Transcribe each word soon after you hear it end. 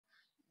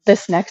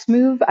This next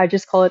move, I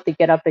just call it the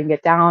get up and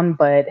get down,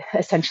 but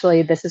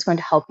essentially this is going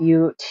to help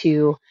you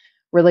to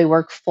really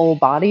work full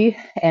body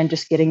and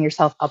just getting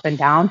yourself up and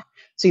down.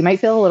 So you might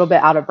feel a little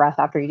bit out of breath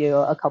after you do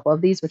a couple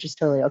of these, which is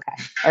totally okay.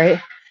 All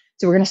right.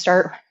 So we're going to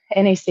start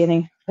in a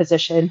standing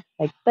position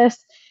like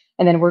this,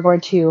 and then we're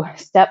going to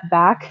step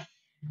back,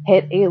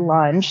 hit a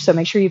lunge. So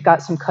make sure you've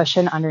got some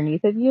cushion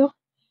underneath of you.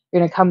 You're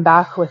going to come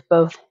back with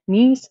both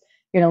knees.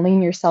 You're going to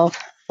lean yourself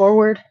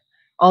forward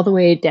all the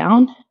way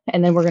down,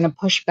 and then we're going to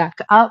push back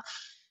up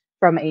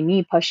from a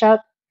knee push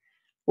up.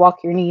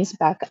 Walk your knees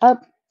back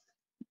up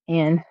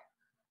and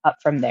up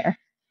from there.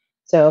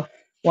 So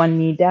one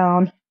knee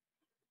down,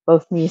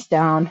 both knees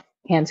down,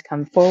 hands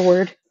come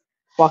forward,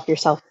 walk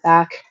yourself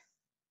back,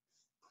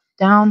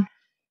 down,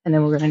 and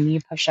then we're going to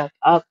knee push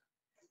up,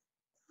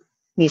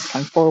 knees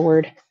come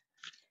forward,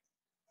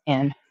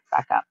 and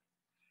back up.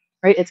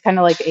 Right? It's kind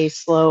of like a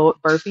slow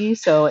burpee,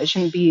 so it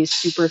shouldn't be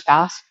super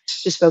fast.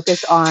 Just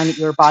focus on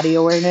your body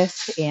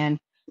awareness and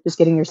just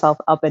getting yourself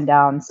up and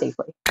down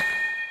safely.